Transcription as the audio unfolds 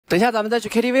等下咱们再去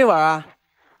KTV 玩啊。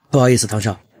不好意思，唐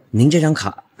少，您这张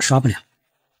卡刷不了。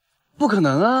不可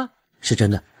能啊！是真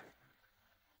的，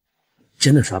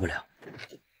真的刷不了。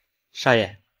少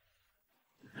爷，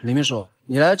李秘书，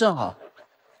你来的正好。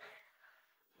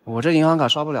我这银行卡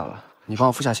刷不了了，你帮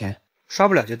我付下钱。刷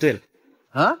不了就对了。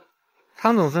啊？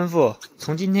汤总吩咐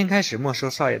从今天开始没收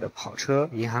少爷的跑车、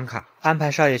银行卡，安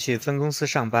排少爷去分公司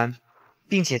上班，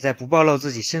并且在不暴露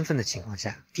自己身份的情况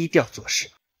下低调做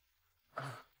事。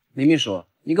李秘书，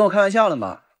你跟我开玩笑了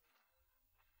吗？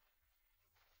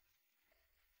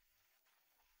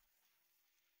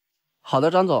好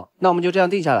的，张总，那我们就这样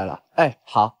定下来了。哎，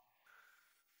好。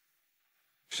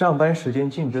上班时间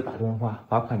禁止打电话，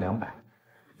罚款200。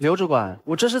刘主管，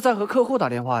我这是在和客户打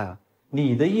电话呀。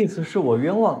你的意思是我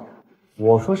冤枉你？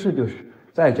我说是就是，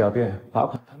再狡辩，罚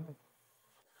款300。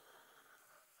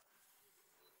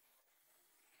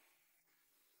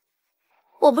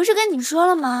我不是跟你说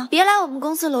了吗？别来我们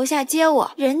公司楼下接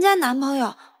我，人家男朋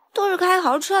友都是开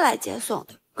豪车来接送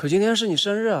的。可今天是你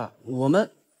生日啊，我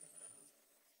们……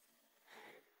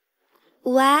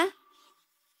喂？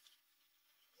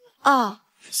哦，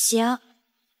行。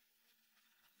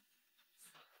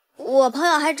我朋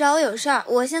友还找我有事儿，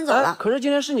我先走了。可是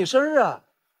今天是你生日啊！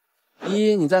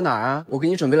依依，你在哪儿啊？我给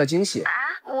你准备了惊喜。啊，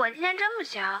我今天真不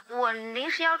行，我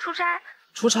临时要出差。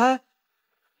出差？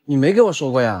你没给我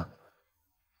说过呀？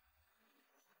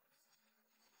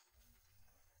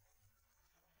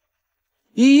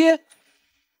依依，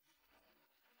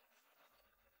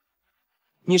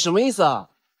你什么意思啊？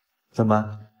怎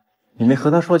么，你没和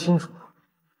他说清楚？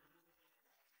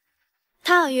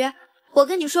汤小鱼，我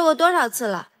跟你说过多少次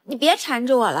了，你别缠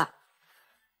着我了。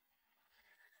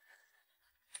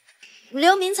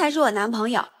刘明才是我男朋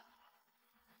友。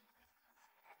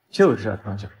就是啊，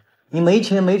唐小，你没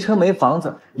钱没车没房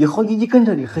子，以后一跟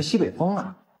着你喝西北风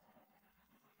啊！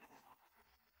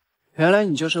原来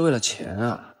你就是为了钱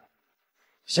啊！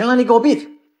行了，你给我闭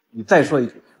嘴！你再说一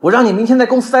句，我让你明天在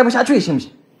公司待不下去，行不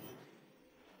行？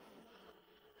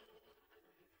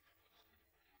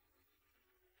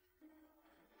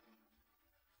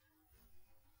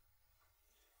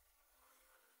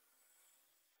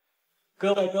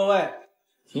各位，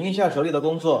停一下手里的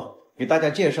工作，给大家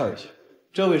介绍一下，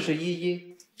这位是依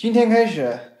依，今天开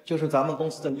始就是咱们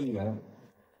公司的一员。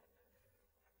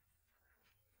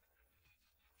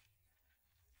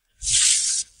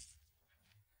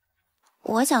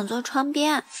我想坐窗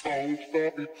边。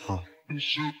好。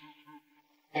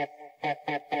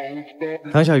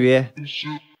唐小鱼，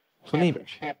坐那边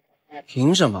去。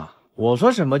凭什么？我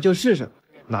说什么就是什么，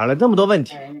哪来这么多问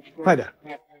题？快点。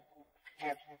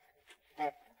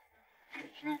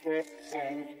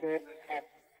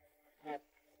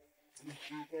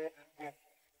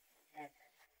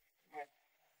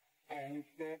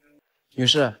女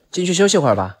士，进去休息会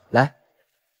儿吧。来，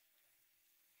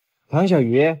唐小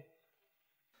鱼，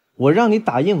我让你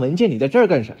打印文件，你在这儿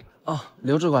干什么？哦，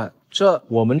刘主管，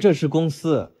我们这是公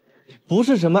司，不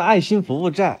是什么爱心服务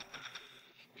站。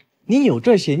你有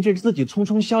这闲劲，自己冲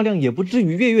冲销量，也不至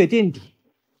于月月垫底。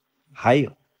还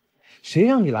有，谁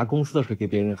让你拿公司的水给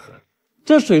别人喝？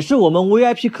这水是我们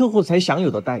VIP 客户才享有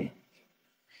的待遇，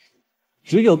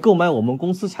只有购买我们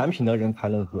公司产品的人才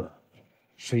能喝，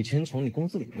水钱从你工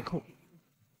资里面扣。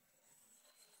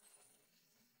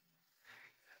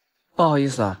不好意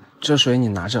思啊，这水你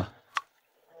拿着。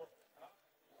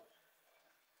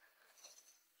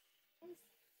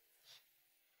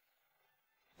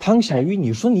汤小鱼，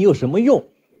你说你有什么用？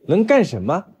能干什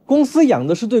么？公司养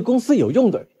的是对公司有用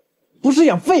的人，不是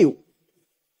养废物。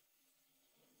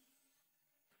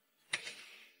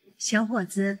小伙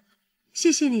子，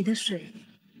谢谢你的水。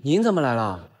您怎么来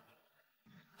了？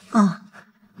哦，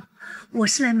我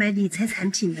是来买理财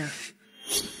产品的。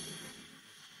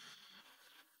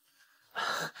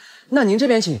那您这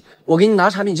边请，我给你拿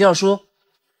产品介绍书。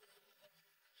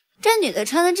这女的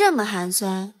穿的这么寒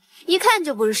酸，一看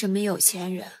就不是什么有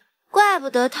钱人，怪不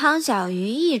得汤小鱼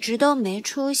一直都没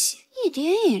出息，一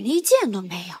点眼力见都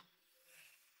没有。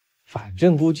反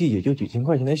正估计也就几千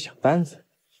块钱的小单子，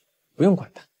不用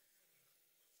管他。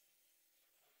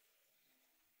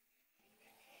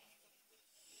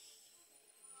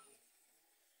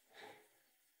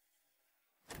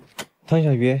汤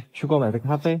小鱼，去给我买杯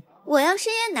咖啡。我要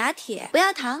深椰拿铁，不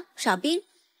要糖，少冰。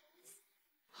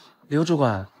刘主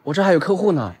管，我这还有客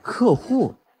户呢。客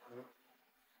户？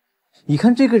你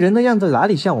看这个人的样子哪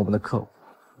里像我们的客户？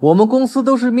我们公司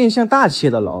都是面向大企业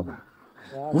的老板，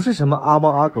不是什么阿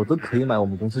猫阿狗都可以买我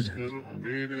们公司产品。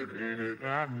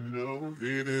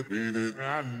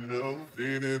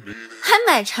还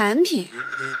买产品？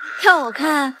要我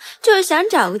看就是想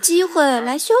找个机会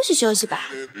来休息休息吧。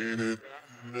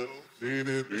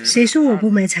谁说我不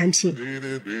买产品？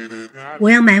我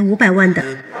要买500万的。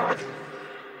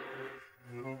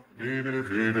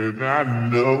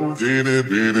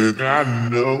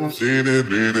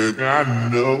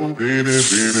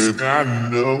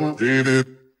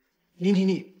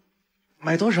你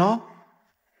买多少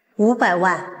？500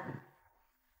万。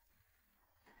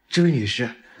这位女士，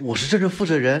我是这个负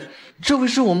责人，这位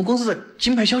是我们公司的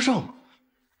金牌销售。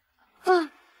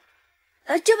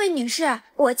这位女士，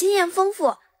我经验丰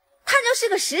富，她就是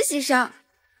个实习生，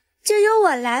就由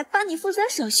我来帮你负责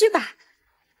手续吧。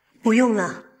不用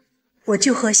了，我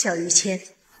就和小鱼签，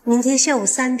明天下午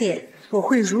3点我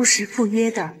会如实赴约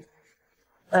的。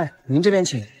哎，您这边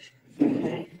请。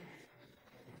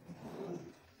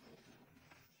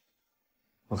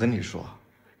我跟你说，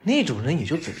那种人也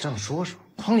就嘴上说说，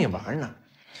诓你玩呢，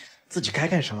自己该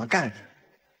干什么干什么，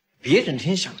别整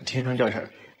天想着天上掉下来，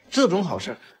这种好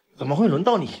事怎么会轮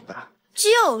到你呢？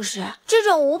就是这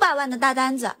种500万的大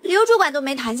单子，刘主管都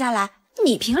没谈下来，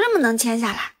你凭什么能签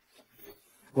下来？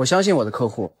我相信我的客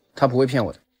户，他不会骗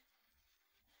我的。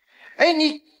哎，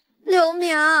你刘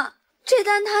明，这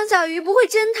单汤小鱼不会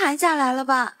真谈下来了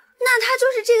吧？那他就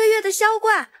是这个月的销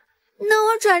冠，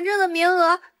那我转正的名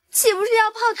额岂不是要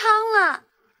泡汤了？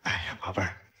哎呀，宝贝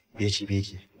儿，别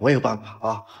急，我有办法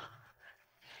啊。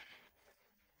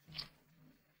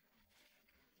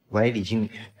喂，李经理，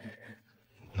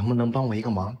能不能帮我一个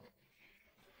忙？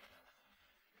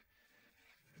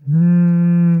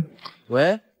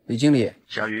喂，李经理，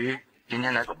小鱼，今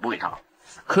天来总部一趟。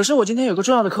可是我今天有个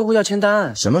重要的客户要签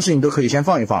单。什么事情都可以先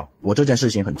放一放，我这件事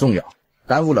情很重要，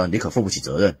耽误了你可负不起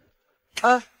责任。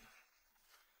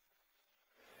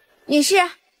女士，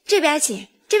这边请，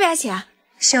这边请。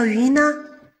小鱼呢？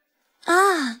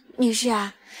女士，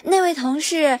那位同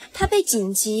事他被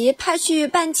紧急派去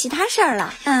办其他事儿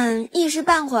了，一时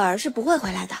半会儿是不会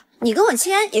回来的。你跟我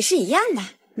签也是一样的。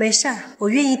没事儿，我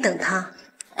愿意等他。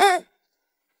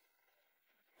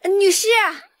女士，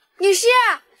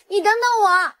你等等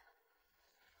我。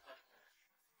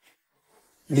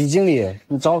李经理，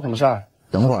你找我什么事儿？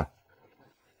等会儿。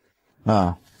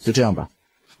就这样吧。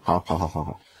好。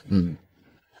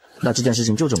那这件事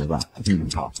情就这么办。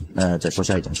好。再说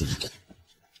下一件事情。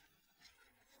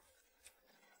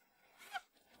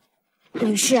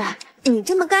女士，你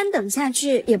这么干等下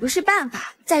去也不是办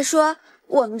法。再说，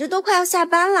我们这都快要下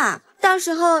班了，到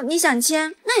时候你想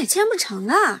签，那也签不成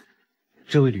啊。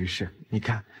这位女士，你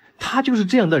看，他就是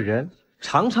这样的人，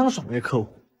常常爽约客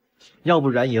户，要不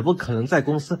然也不可能在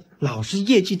公司老是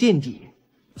业绩垫底。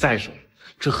再说，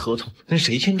这合同跟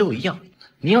谁签都一样，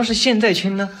您要是现在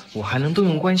签呢，我还能动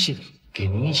用关系给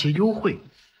您一些优惠。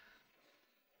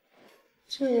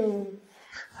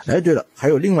对了，还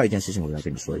有另外一件事情我要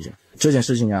跟你说一下，这件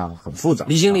事情啊很复杂。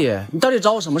李经理，你到底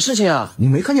找我什么事情啊？你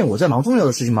没看见我在忙重要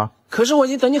的事情吗？可是我已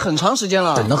经等你很长时间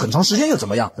了。等了很长时间又怎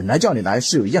么样？本来叫你来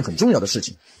是有一件很重要的事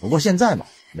情，不过现在嘛，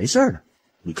没事了，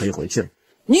你可以回去了。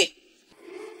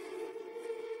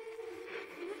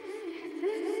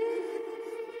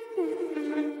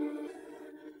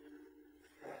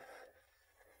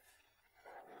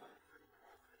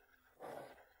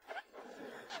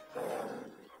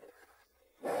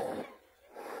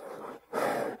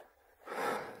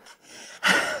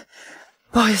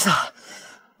不好意思啊，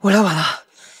我来晚了。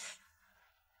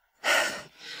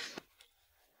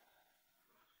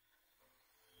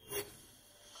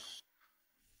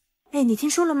哎，你听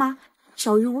说了吗？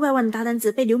小鱼500万的大单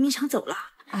子被刘明抢走了。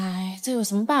哎，这有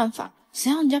什么办法？谁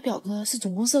让人家表哥是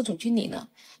总公司的总经理呢？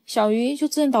小鱼就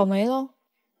自认倒霉喽。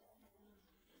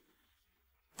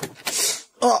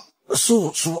舒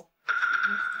服。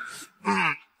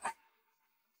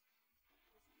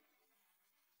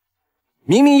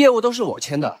明明业务都是我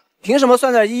签的，凭什么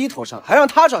算在依依头上，还让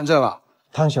他转正了？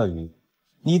汤小鱼，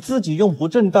你自己用不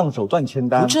正当手段签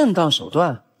单。不正当手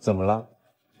段？怎么了？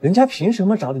人家凭什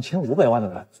么找你签500万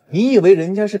的单？你以为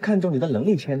人家是看中你的能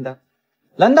力签的？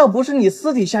难道不是你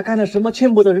私底下干了什么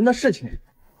见不得人的事情？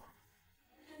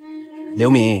刘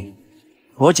明，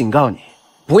我警告你，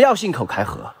不要信口开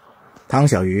河。汤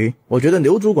小鱼，我觉得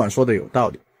刘主管说的有道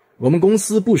理，我们公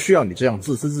司不需要你这样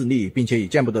自私自利，并且以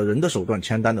见不得人的手段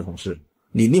签单的同事。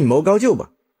你另谋高就吧。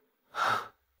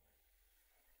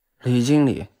李经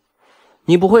理，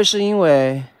你不会是因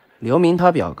为刘明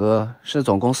他表哥是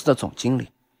总公司的总经理，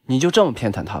你就这么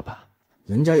偏袒他吧？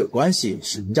人家有关系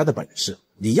是人家的本事，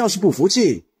你要是不服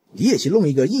气，你也去弄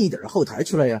一个硬一点的后台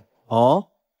出来呀。哦，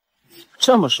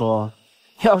这么说，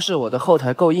要是我的后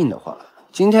台够硬的话，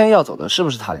今天要走的是不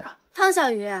是他俩？汤小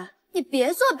鱼，你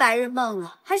别做白日梦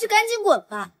了，还是赶紧滚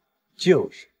吧。就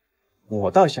是，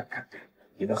我倒想看看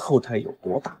你的后台有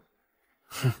多大。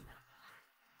哼。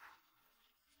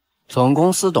总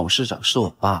公司董事长是我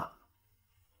爸，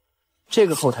这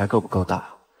个后台够不够大？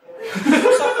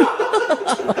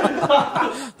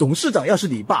董事长要是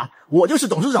你爸，我就是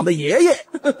董事长的爷爷。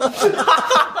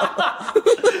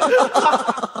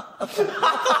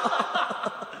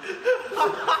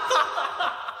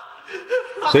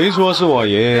谁说是我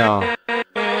爷爷呀？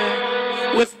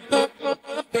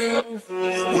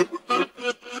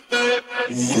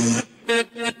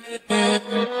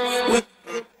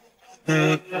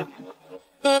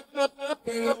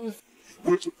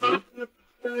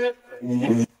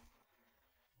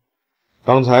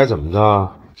刚才怎么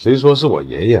着？谁说是我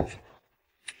爷爷？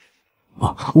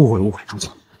啊，误会，董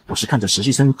总，我是看着实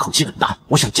习生口气很大，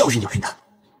我想教训他。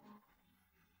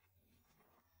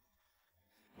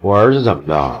我儿子怎么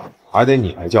的？还得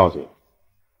你来教训？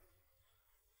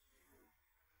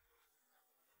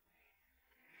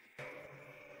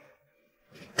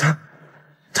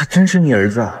他真是你儿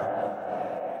子啊？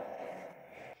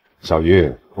小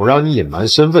鱼，我让你隐瞒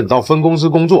身份到分公司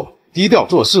工作，低调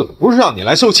做事，不是让你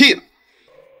来受气的。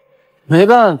没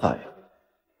办法呀，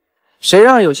谁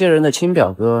让有些人的亲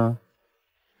表哥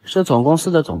是总公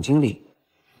司的总经理？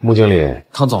穆经理，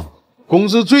汤总，公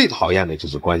司最讨厌的就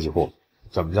是关系户。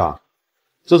怎么着？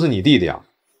这是你弟弟啊？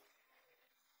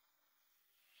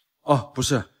哦，不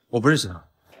是，我不认识他。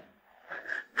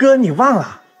哥，你忘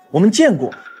了？我们见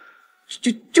过，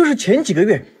就是前几个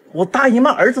月我大姨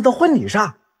妈儿子的婚礼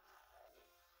上。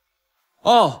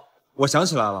哦，我想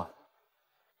起来了，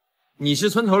你是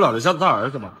村头老刘家的大儿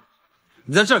子吗？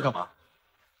你在这儿干嘛？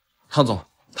汤总，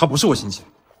他不是我亲戚。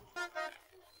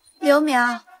刘明，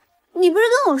你不是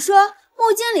跟我说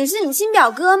穆经理是你亲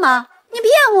表哥吗？你骗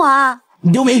我啊！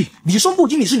刘明，你说穆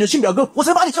经理是你的亲表哥，我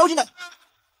才把你招进来。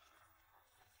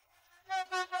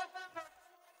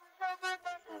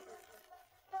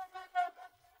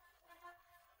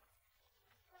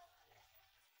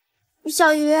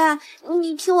小鱼，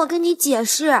你听我跟你解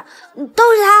释，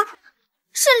都是他，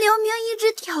是刘明一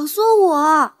直挑唆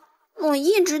我，我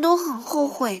一直都很后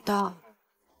悔的。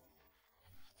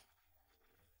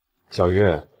小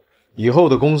鱼，以后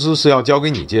的公司是要交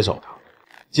给你接手的，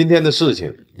今天的事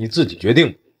情你自己决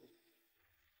定。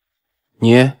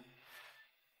你，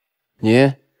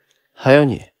还有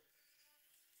你，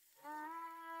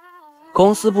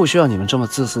公司不需要你们这么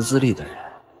自私自利的人，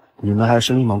你们还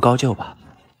是另谋高就吧。